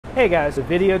Hey guys, the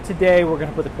video today we're going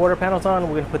to put the quarter panels on,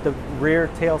 we're going to put the rear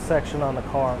tail section on the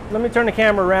car. Let me turn the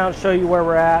camera around, show you where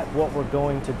we're at, what we're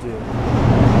going to do.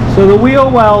 So the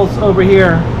wheel wells over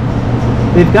here,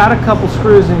 they've got a couple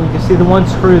screws and you can see the one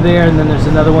screw there and then there's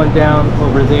another one down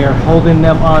over there holding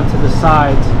them onto the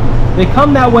sides. They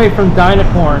come that way from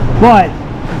Dynacorn, but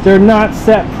they're not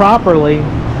set properly.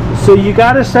 So you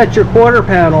got to set your quarter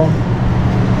panel,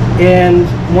 and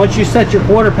once you set your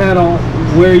quarter panel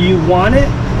where you want it,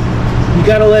 you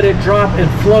got to let it drop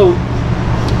and float,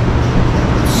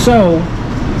 so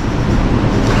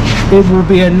it will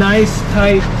be a nice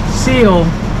tight seal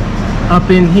up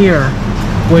in here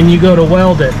when you go to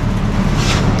weld it.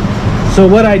 So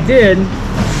what I did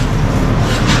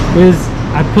is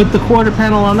I put the quarter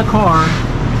panel on the car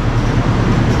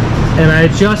and I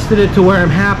adjusted it to where I'm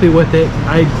happy with it.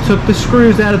 I took the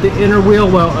screws out of the inner wheel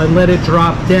well and let it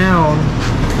drop down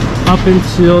up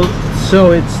until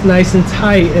so it's nice and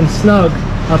tight and snug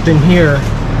up in here.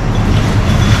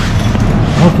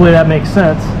 Hopefully that makes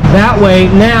sense. That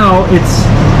way now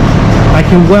I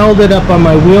can weld it up on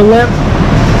my wheel lip.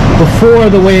 Before,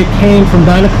 the way it came from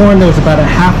Dynacorn, there was about a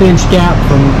 ½ inch gap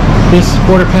from this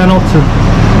quarter panel to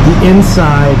the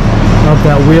inside of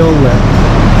that wheel lip,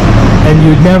 and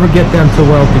you'd never get them to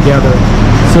weld together.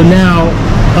 So now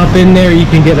up in there you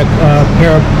can get a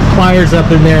pair of pliers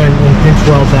up in there and pinch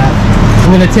weld that. I'm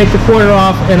going to take the quarter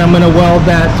off and I'm going to weld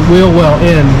that wheel well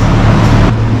in.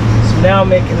 So now I'm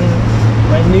making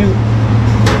my new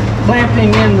clamping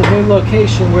in the new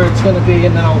location where it's going to be,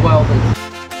 and then I'll weld it.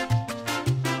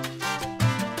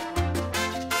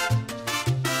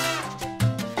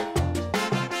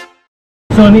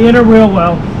 So in the inner wheel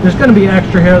well, there's going to be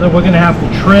extra hair that we're going to have to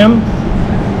trim.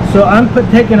 So I'm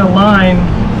taking a line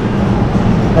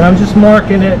and I'm just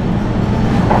marking it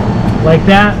like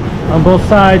that on both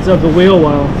sides of the wheel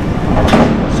well.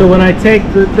 So when I take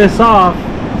this off,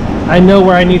 I know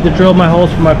where I need to drill my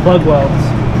holes for my plug welds.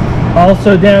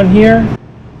 Also down here,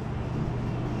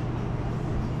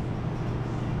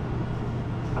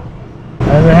 I'm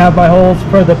going to have my holes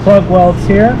for the plug welds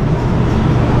here.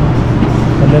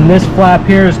 And then this flap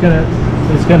here is gonna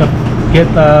get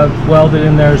welded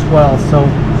in there as well. So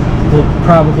we'll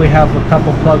probably have a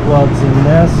couple plug welds in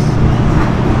this.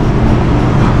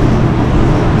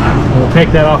 We'll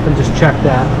take that off and just check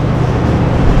that.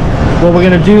 What we're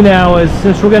gonna do now is,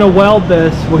 since we're gonna weld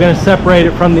this, we're gonna separate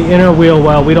it from the inner wheel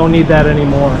well. We don't need that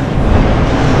anymore.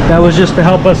 That was just to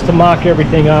help us to mock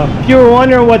everything up. If you were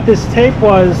wondering what this tape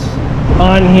was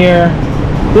on here,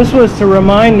 this was to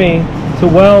remind me to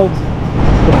weld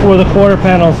before the quarter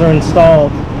panels are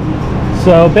installed.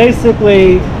 So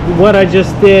basically what I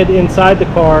just did inside the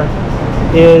car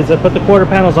is I put the quarter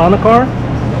panels on the car,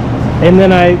 and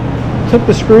then I took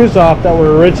the screws off that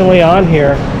were originally on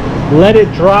here, let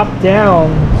it drop down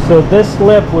so this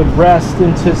lip would rest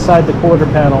inside the quarter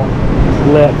panel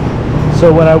lip.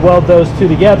 So when I weld those two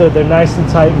together, they're nice and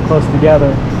tight and close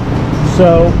together.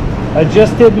 So I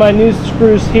just did my new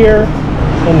screws here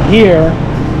and here.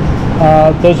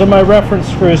 Those are my reference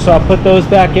screws, so I'll put those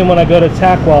back in when I go to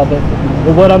tack weld it.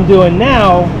 But what I'm doing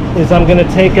now is I'm going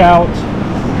to take out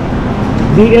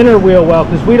the inner wheel well,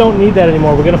 because we don't need that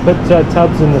anymore. We're going to put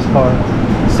tubs in this car.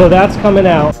 So that's coming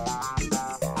out.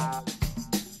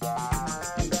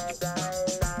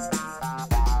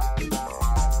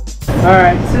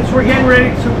 Alright, since we're getting ready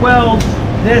to weld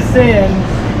this in,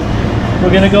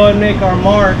 we're going to go and make our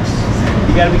marks.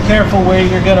 You got to be careful where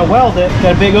you're going to weld it.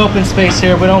 Got a big open space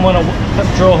here. We don't want to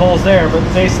drill holes there, but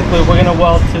basically we're going to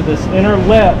weld to this inner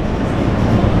lip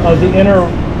of the inner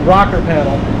rocker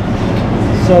panel.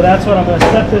 So that's what I'm going to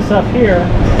set this up here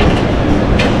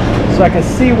so I can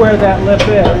see where that lip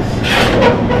is.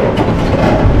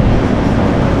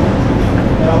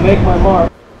 And I'll make my mark.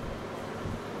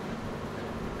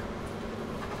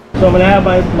 So I'm going to have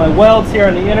my welds here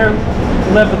on the inner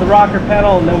lip of the rocker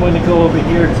panel, and then we're going to go over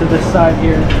here to this side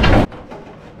here.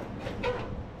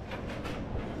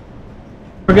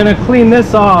 We're going to clean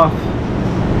this off,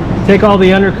 take all the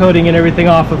undercoating and everything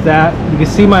off of that. You can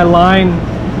see my line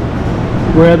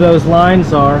where those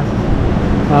lines are.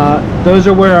 Those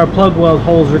are where our plug weld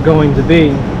holes are going to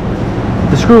be.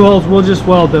 The screw holes, we'll just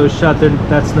weld those shut.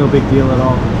 That's no big deal at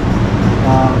all.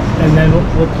 And then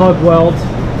we'll plug weld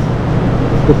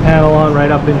the panel on right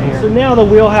up in here. So now the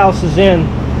wheelhouse is in.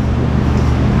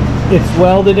 It's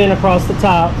welded in across the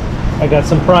top. I got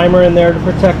some primer in there to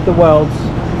protect the welds.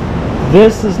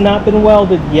 This has not been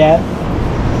welded yet,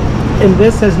 and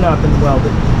this has not been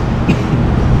welded.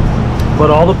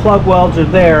 But all the plug welds are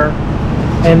there,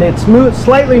 and it's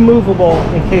slightly movable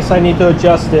in case I need to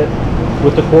adjust it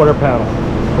with the quarter panel.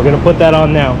 We're going to put that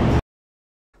on now.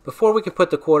 Before we can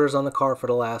put the quarters on the car for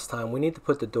the last time, we need to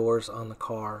put the doors on the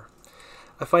car.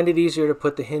 I find it easier to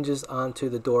put the hinges onto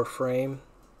the door frame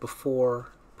before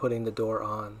putting the door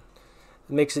on.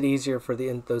 It makes it easier for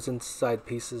those inside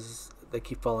pieces that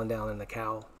keep falling down in the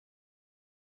cowl.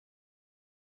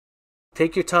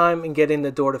 Take your time in getting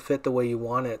the door to fit the way you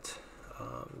want it,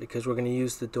 because we're going to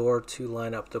use the door to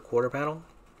line up the quarter panel.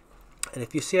 And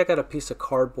if you see, I got a piece of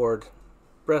cardboard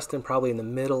resting probably in the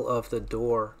middle of the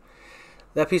door.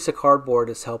 That piece of cardboard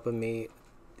is helping me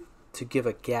to give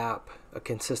a gap, a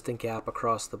consistent gap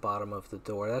across the bottom of the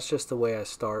door. That's just the way I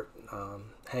start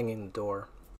hanging the door.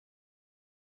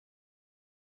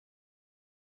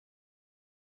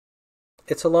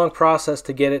 It's a long process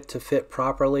to get it to fit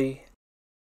properly.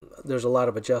 There's a lot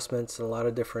of adjustments and a lot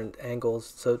of different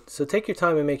angles. So take your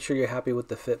time and make sure you're happy with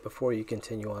the fit before you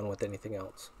continue on with anything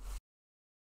else.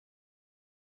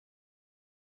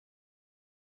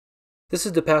 This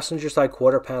is the passenger side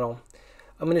quarter panel.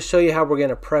 I'm going to show you how we're going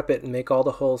to prep it and make all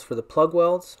the holes for the plug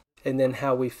welds, and then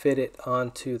how we fit it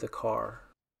onto the car.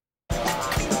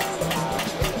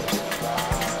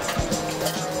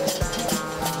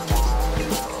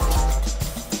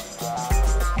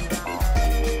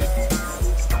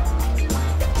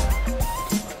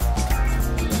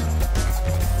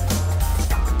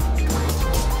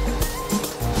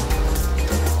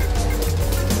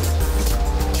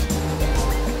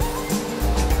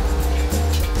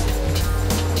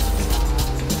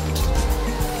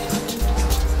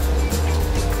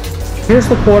 Here's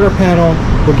the quarter panel.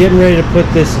 We're getting ready to put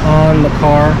this on the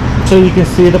car. So you can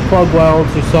see the plug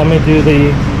welds. You saw me use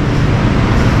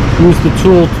the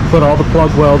tool to put all the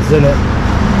plug welds in it.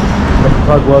 Put the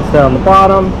plug welds down the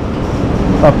bottom,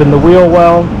 up in the wheel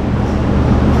well,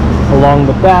 along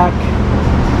the back,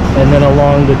 and then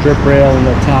along the drip rail and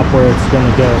the top where it's going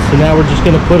to go. So now we're just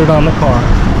going to put it on the car.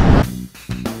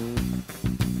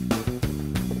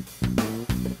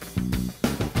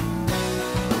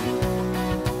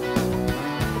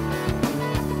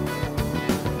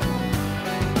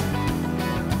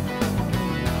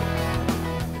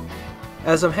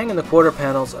 As I'm hanging the quarter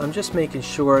panels, I'm just making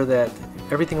sure that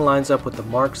everything lines up with the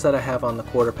marks that I have on the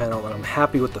quarter panel, and I'm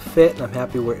happy with the fit, and I'm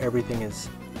happy where everything is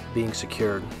being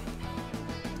secured.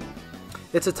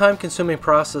 It's a time-consuming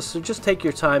process, so just take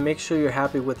your time, make sure you're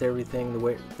happy with everything,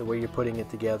 the way you're putting it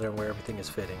together and where everything is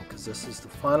fitting, because this is the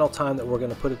final time that we're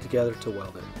going to put it together to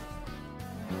weld it.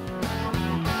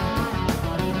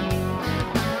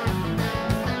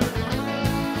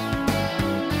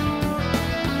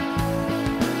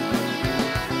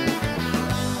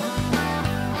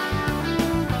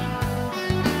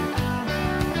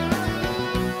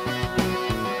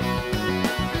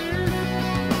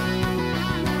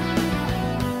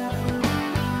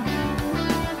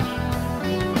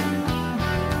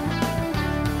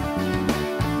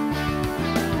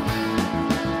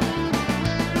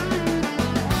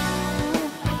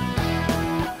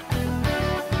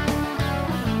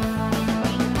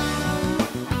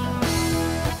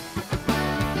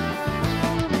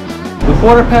 The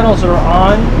quarter panels are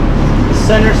on, the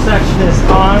center section is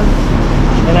on,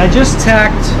 and I just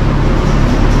tack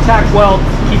weld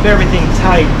to keep everything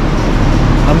tight.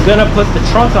 I'm going to put the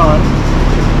trunk on,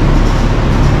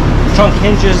 trunk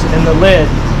hinges and the lid,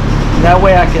 and that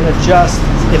way I can adjust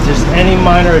if there's any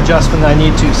minor adjustment I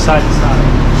need to side to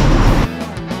side.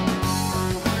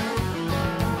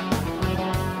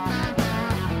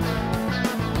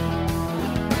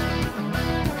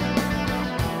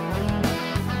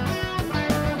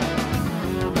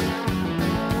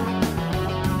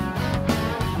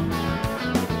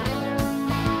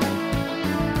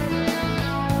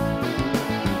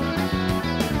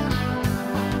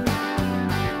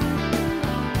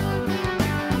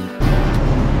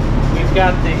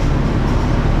 Got the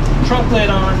trunk lid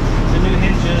on, the new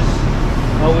hinges.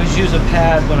 I always use a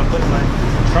pad when I'm putting my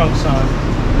trunks on,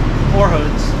 or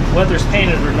hoods, whether it's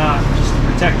painted or not, just to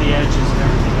protect the edges and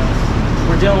everything else.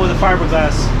 We're dealing with a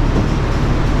fiberglass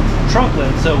trunk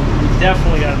lid, so we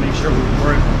definitely got to make sure we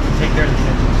take care of the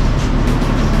edges.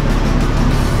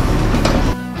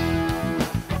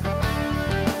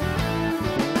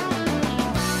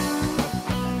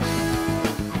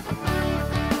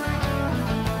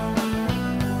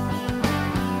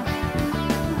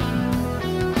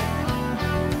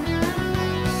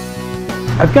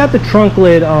 I've got the trunk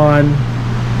lid on,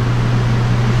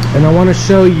 and I want to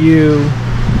show you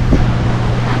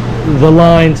the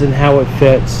lines and how it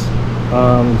fits.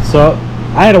 So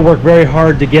I had to work very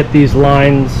hard to get these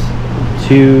lines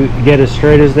to get as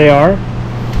straight as they are.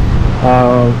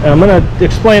 And I'm going to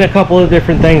explain a couple of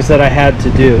different things that I had to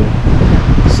do.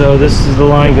 So this is the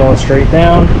line going straight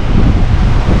down.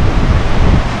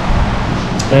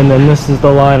 And then this is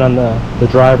the line on the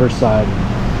driver's side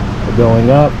going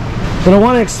up. But I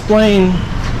want to explain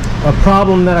a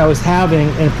problem that I was having,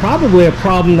 and probably a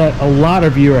problem that a lot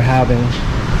of you are having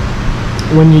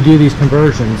when you do these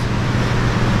conversions.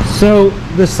 So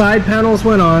the side panels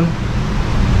went on,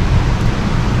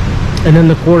 and then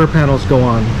the quarter panels go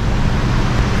on.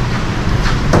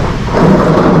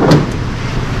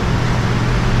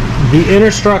 The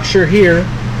inner structure here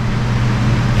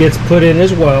gets put in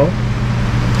as well,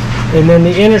 and then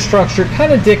the inner structure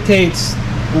kind of dictates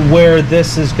where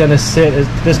this is going to sit,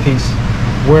 this piece,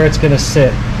 where it's going to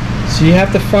sit. So you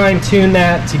have to fine-tune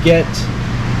that to get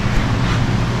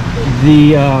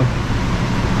the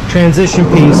transition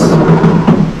piece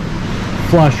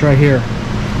flush right here.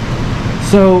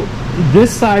 So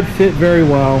this side fit very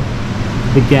well,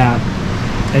 the gap,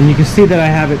 and you can see that I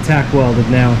have it tack welded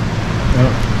now. I don't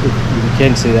know if you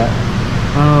can see that.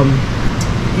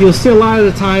 You'll see a lot of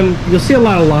the time, you'll see a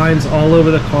lot of lines all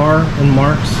over the car and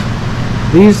marks.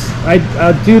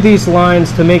 I do these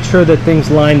lines to make sure that things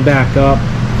line back up.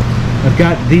 I've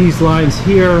got these lines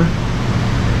here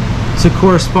to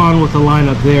correspond with the line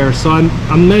up there. So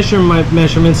I'm measuring my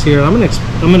measurements here. I'm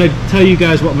gonna tell you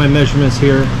guys what my measurements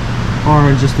here are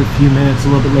in just a few minutes, a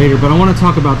little bit later. But I want to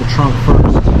talk about the trunk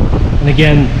first. And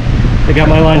again, I got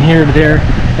my line here to there,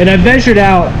 and I measured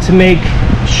out to make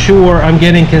sure I'm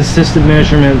getting consistent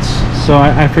measurements. So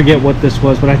I forget what this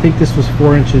was, but I think this was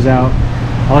 4 inches out.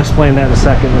 I'll explain that in a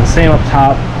second. And same up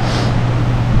top,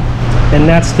 and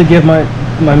that's to give my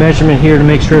measurement here to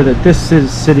make sure that this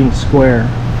is sitting square.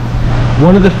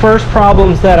 One of the first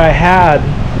problems that I had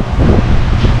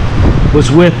was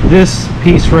with this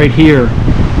piece right here,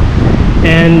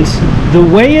 and the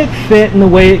way it fit and the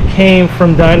way it came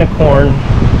from Dynacorn,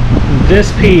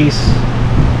 this piece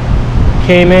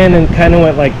came in and kind of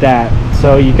went like that.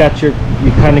 So you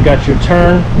kind of got your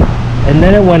turn, and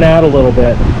then it went out a little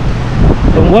bit.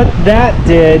 And what that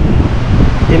did,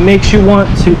 it makes you want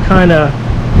to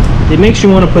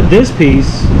put this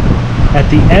piece at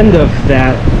the end of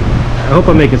that. I hope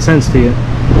I'm making sense to you.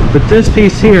 But this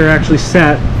piece here actually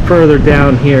sat further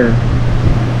down here.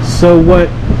 So what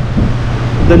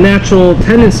the natural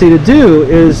tendency to do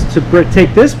is to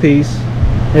take this piece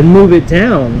and move it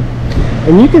down.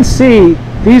 And you can see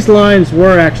these lines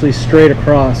were actually straight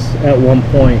across at one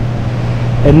point.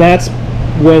 And that's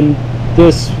when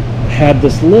this had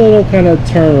this little kind of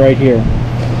turn right here.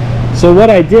 So what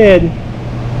I did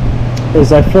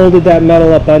is I folded that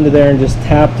metal up under there and just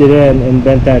tapped it in and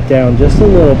bent that down just a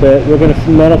little bit. We're going to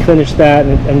metal finish that,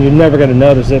 and you're never going to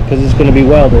notice it because it's going to be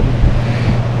welded.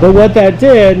 But what that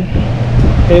did,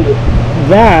 and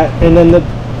then the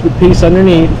piece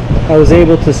underneath, I was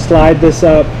able to slide this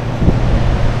up.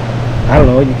 I don't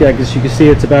know, I guess you can see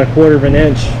it's about 1/4 of an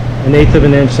inch, 1/8 of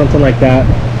an inch, something like that.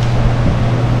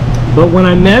 But when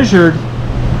I measured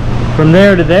from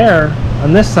there to there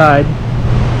on this side,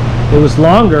 it was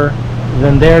longer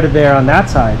than there to there on that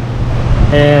side,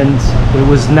 and it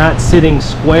was not sitting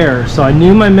square. So I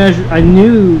knew I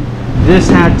knew this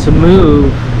had to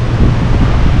move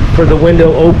for the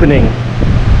window opening.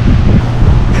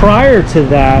 Prior to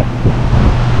that,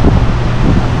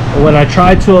 when I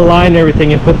tried to align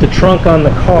everything and put the trunk on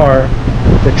the car,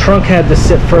 the trunk had to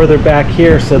sit further back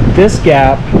here, so this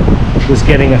gap was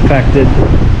getting affected.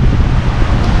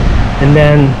 And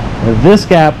then this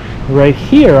gap right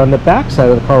here on the back side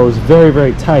of the car was very,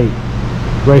 very tight,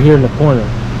 right here in the corner.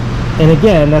 And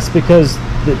again, that's because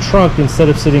the trunk, instead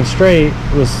of sitting straight,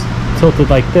 was tilted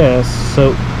like this,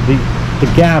 so the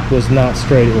gap was not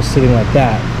straight, it was sitting like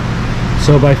that.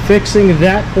 So by fixing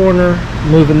that corner,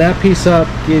 moving that piece up,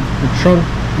 gave the trunk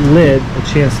lid a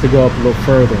chance to go up a little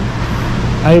further.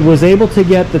 I was able to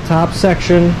get the top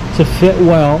section to fit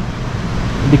well,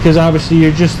 because obviously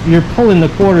you're pulling the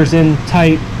quarters in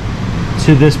tight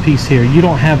to this piece here. You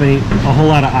don't have a whole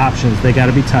lot of options. They got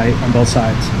to be tight on both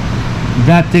sides.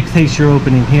 That dictates your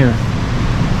opening here.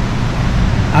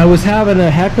 I was having a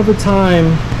heck of a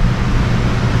time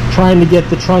trying to get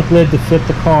the trunk lid to fit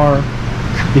the car,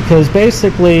 because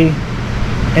basically,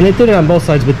 and it did it on both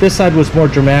sides, but this side was more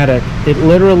dramatic. It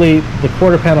literally, the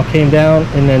quarter panel came down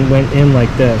and then went in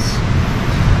like this.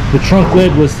 The trunk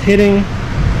lid was hitting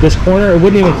this corner, it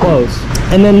wouldn't even close.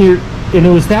 And then and it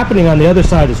was happening on the other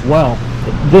side as well.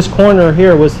 This corner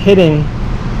here was hitting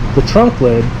the trunk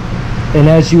lid, and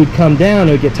as you would come down,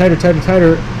 it would get tighter, tighter,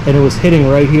 tighter, and it was hitting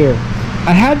right here.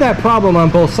 I had that problem on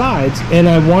both sides, and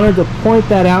I wanted to point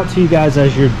that out to you guys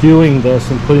as you're doing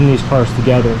this and putting these cars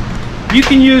together. You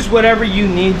can use whatever you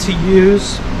need to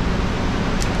use.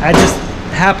 I just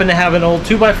happen to have an old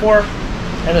 2x4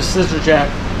 and a scissor jack.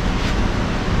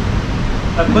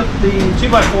 I put the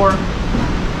 2x4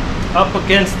 up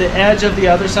against the edge of the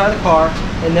other side of the car,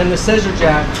 and then the scissor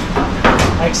jack,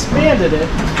 I expanded it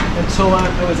until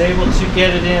I was able to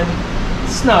get it in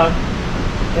snug,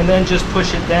 and then just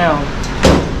push it down,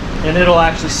 and it'll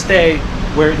actually stay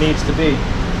where it needs to be.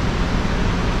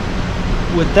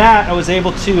 With that, I was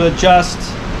able to adjust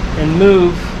and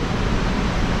move,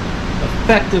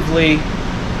 effectively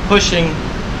pushing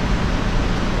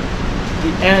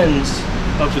the ends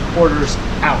of the quarters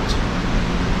out,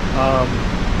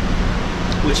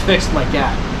 which fixed my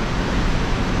gap.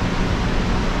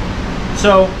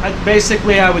 So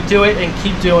basically I would do it and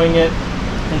keep doing it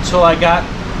until I got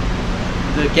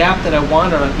the gap that I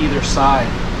wanted on either side.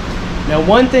 Now,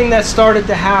 one thing that started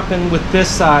to happen with this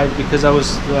side, because I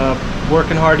was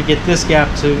working hard to get this gap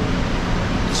to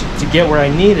get where I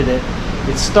needed it,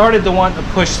 it started to want to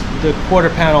push the quarter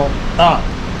panel up.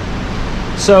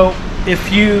 So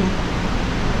if you,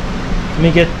 let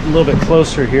me get a little bit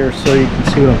closer here so you can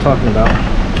see what I'm talking about.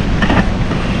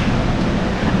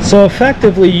 So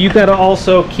effectively, you got to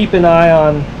also keep an eye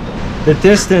on the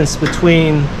distance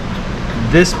between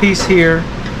this piece here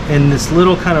and this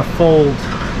little kind of fold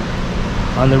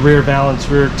on the rear valance,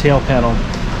 rear tail panel.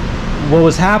 What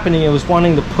was happening, it was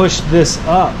wanting to push this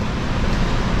up.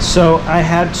 So I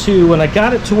had to, when I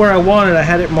got it to where I wanted, I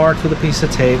had it marked with a piece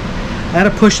of tape. I had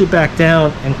to push it back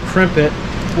down and crimp it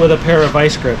with a pair of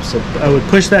vice grips. So I would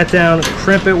push that down,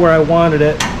 crimp it where I wanted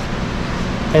it,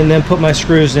 and then put my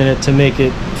screws in it to make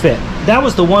it fit. That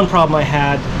was the one problem I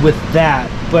had with that.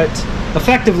 But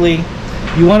effectively,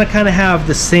 you want to kind of have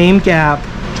the same gap.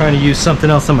 I'm trying to use something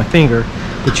else on my finger,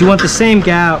 but you want the same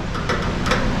gap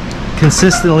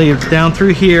consistently down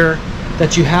through here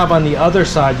that you have on the other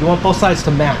side. You want both sides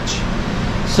to match.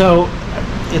 So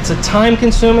it's a time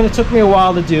consuming. It took me a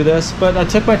while to do this, but I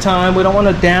took my time. We don't want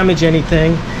to damage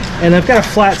anything. And I've got a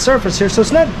flat surface here, so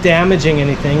it's not damaging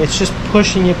anything. It's just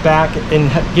pushing it back and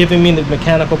giving me the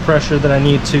mechanical pressure that I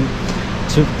need to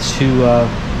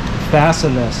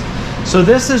fasten this. So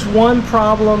this is one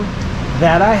problem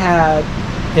that I had,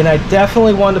 and I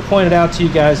definitely wanted to point it out to you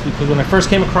guys, because when I first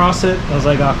came across it, I was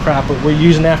like, oh crap, but we're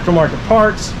using aftermarket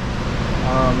parts.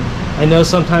 I know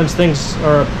sometimes things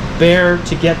are a bear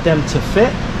to get them to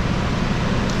fit,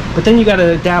 but then you got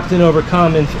to adapt and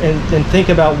overcome and think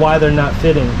about why they're not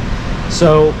fitting.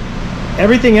 So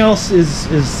everything else is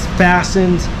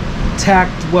fastened,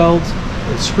 tacked, welded,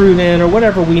 screwed in, or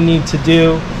whatever we need to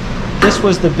do. This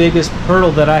was the biggest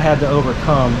hurdle that I had to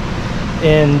overcome.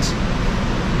 And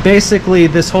basically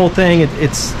this whole thing,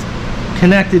 it's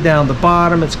connected down the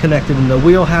bottom, it's connected in the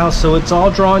wheelhouse, so it's all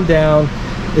drawn down.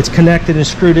 It's connected and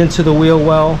screwed into the wheel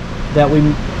well that we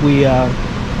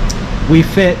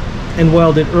fit and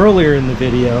welded earlier in the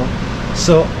video.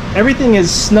 So everything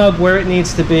is snug where it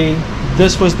needs to be.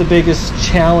 This was the biggest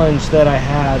challenge that I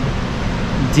had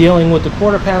dealing with the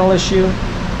quarter panel issue.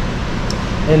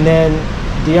 And then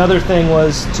the other thing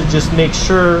was to just make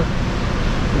sure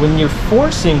when you're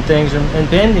forcing things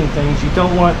and bending things, you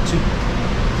don't want to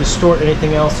distort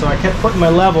anything else. So I kept putting my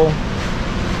level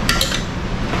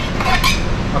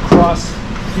across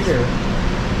here,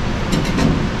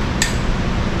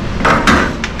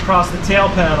 across the tail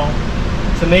panel,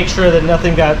 to make sure that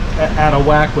nothing got out of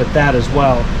whack with that as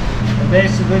well. And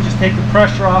basically just take the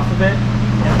pressure off of it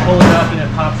and pull it up and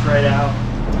it pops right out.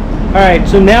 Alright,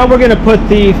 so now we're going to put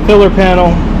the filler panel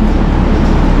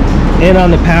in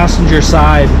on the passenger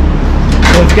side.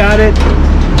 So I've got it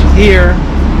here,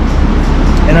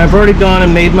 and I've already gone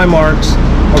and made my marks.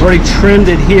 I've already trimmed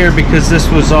it here because this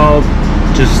was all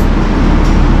just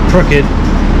crooked.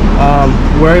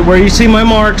 Where you see my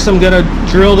marks, I'm going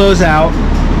to drill those out.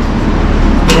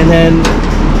 And then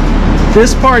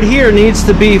this part here needs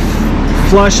to be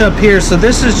flush up here, so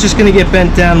this is just going to get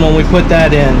bent down when we put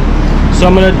that in. So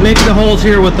I'm going to make the holes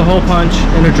here with the hole punch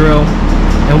and a drill,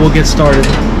 and we'll get started.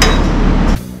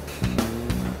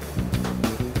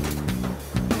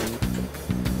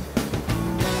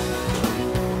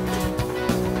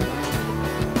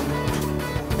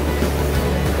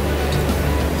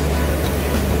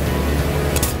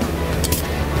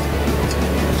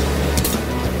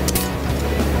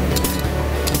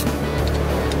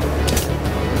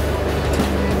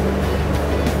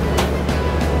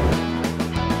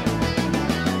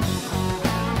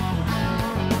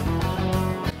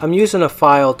 I'm using a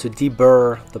file to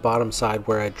deburr the bottom side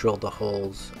where I drilled the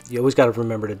holes. You always got to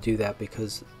remember to do that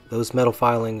because those metal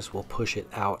filings will push it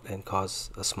out and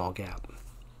cause a small gap.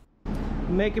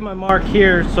 I'm making my mark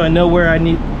here so I know where I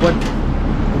need, what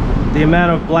the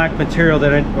amount of black material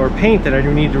that or paint that I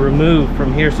need to remove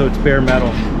from here so it's bare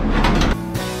metal.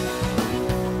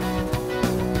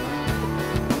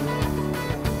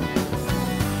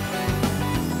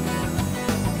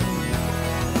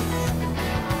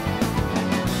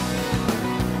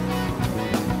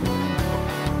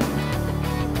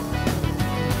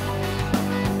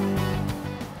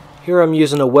 Here I'm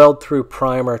using a weld-through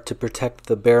primer to protect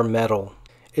the bare metal.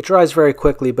 It dries very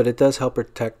quickly, but it does help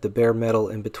protect the bare metal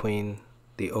in between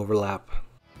the overlap.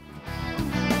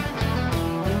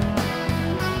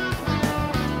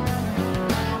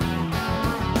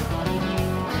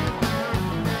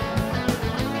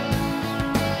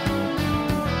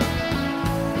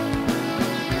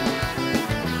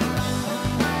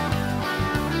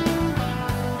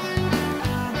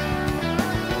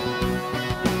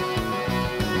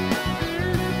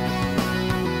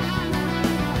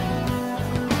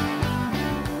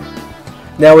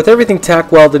 Now with everything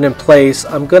tack welded in place,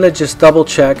 I'm going to just double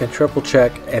check and triple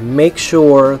check and make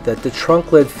sure that the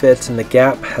trunk lid fits and the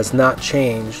gap has not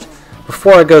changed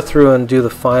before I go through and do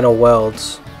the final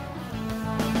welds.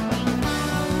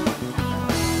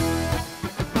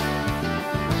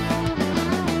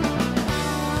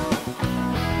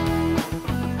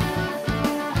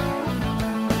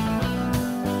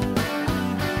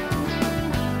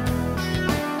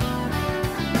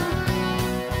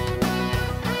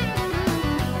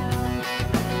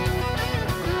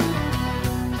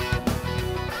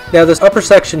 Now this upper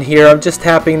section here, I'm just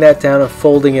tapping that down and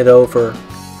folding it over.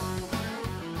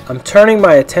 I'm turning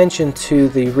my attention to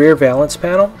the rear valance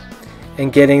panel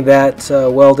and getting that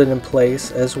welded in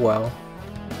place as well.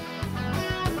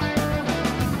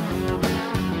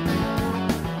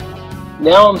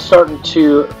 Now I'm starting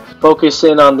to focus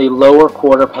in on the lower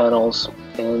quarter panels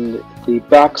and the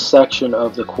back section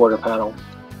of the quarter panel.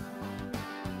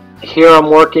 Here I'm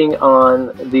working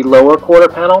on the lower quarter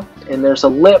panel, and there's a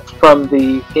lip from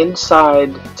the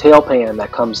inside tail pan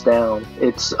that comes down.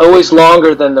 It's always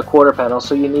longer than the quarter panel,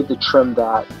 so you need to trim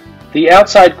that. The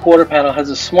outside quarter panel has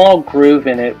a small groove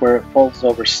in it where it folds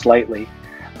over slightly.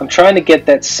 I'm trying to get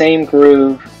that same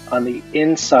groove on the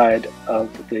inside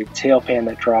of the tail pan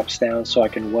that drops down so I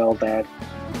can weld that.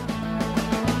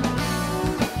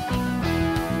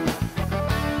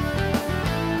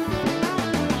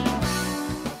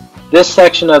 This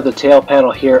section of the tail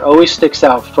panel here always sticks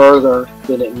out further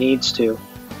than it needs to.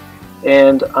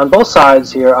 And on both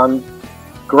sides here, I'm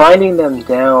grinding them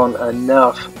down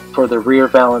enough for the rear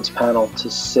valance panel to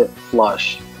sit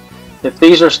flush. If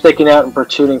these are sticking out and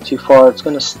protruding too far, it's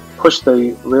going to push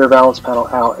the rear valance panel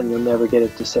out and you'll never get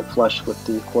it to sit flush with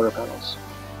the quarter panels.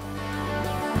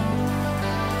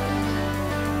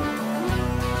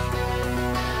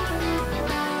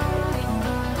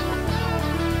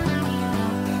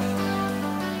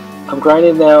 I'm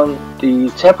grinding down the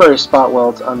temporary spot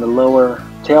welds on the lower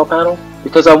tail panel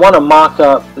because I want to mock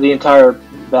up the entire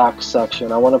back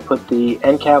section. I want to put the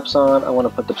end caps on, I want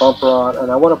to put the bumper on,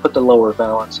 and I want to put the lower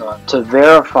valance on to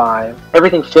verify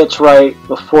everything fits right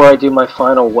before I do my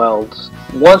final welds.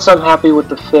 Once I'm happy with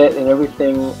the fit and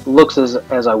everything looks as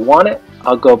I want it,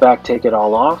 I'll go back, take it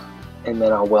all off, and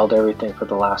then I'll weld everything for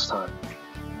the last time.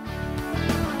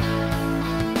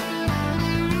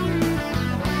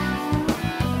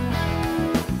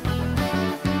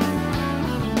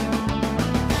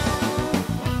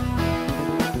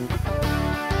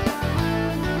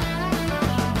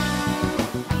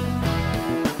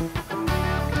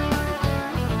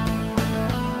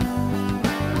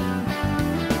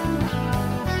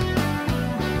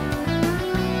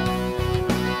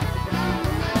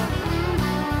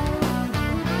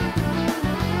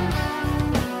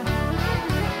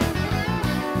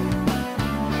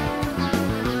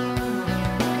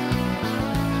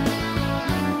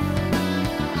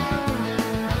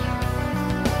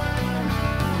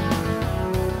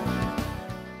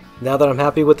 Now that I'm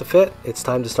happy with the fit, it's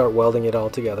time to start welding it all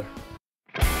together.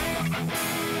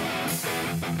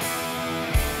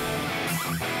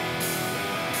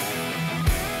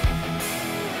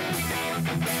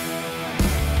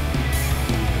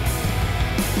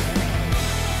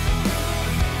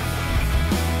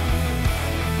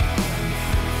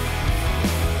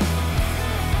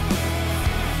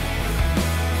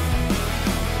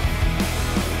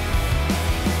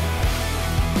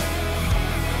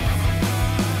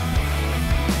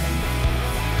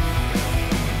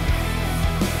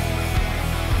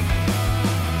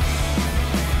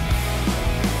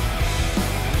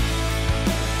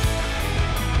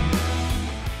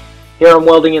 Here I'm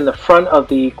welding in the front of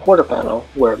the quarter panel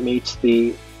where it meets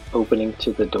the opening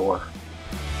to the door.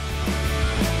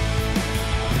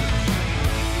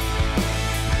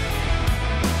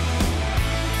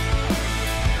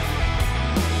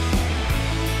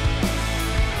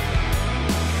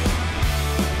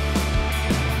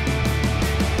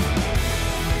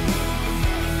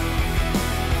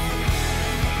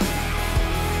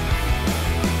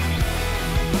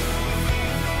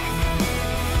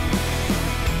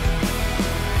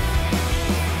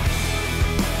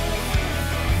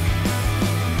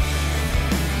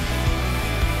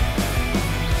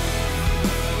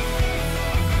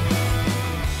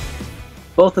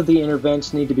 Both of the inner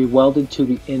vents need to be welded to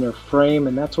the inner frame,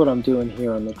 and that's what I'm doing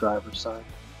here on the driver's side.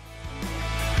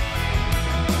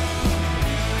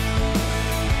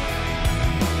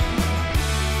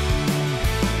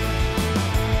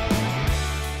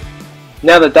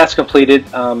 Now that that's completed,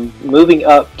 moving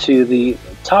up to the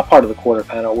top part of the quarter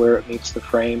panel where it meets the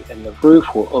frame and the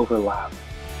roof will overlap.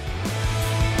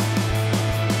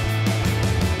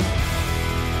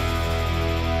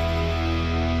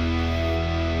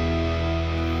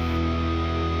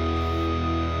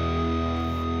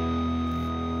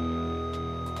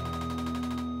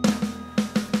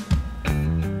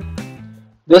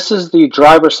 This is the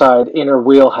driver's side inner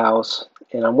wheelhouse,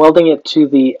 and I'm welding it to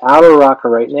the outer rocker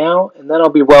right now, and then I'll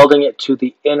be welding it to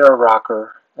the inner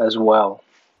rocker as well.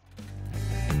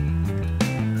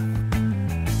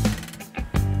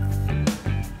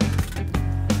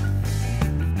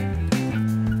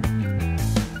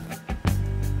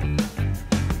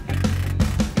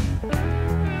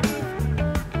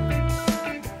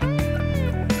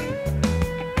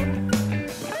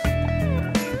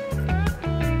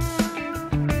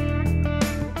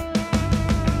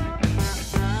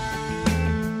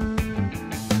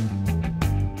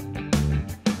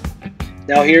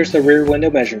 Now here's the rear window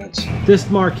measurements. This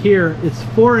mark here, it's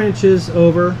 4 inches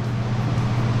over,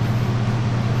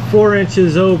 4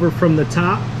 inches over from the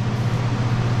top,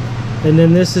 and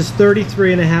then this is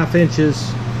 33.5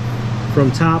 inches from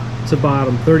top to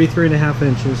bottom, 33.5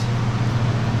 inches.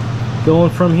 Going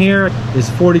from here is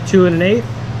 42 1/8.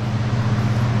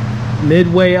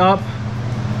 Midway up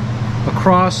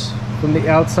across from the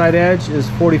outside edge is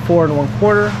 44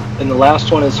 1/4. And the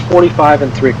last one is 45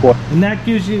 3/4. And that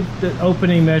gives you the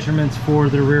opening measurements for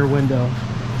the rear window.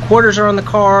 Quarters are on the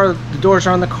car, the doors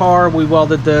are on the car, we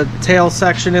welded the tail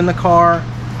section in the car.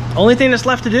 Only thing that's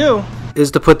left to do is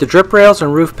to put the drip rails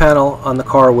and roof panel on the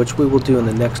car, which we will do in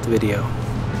the next video.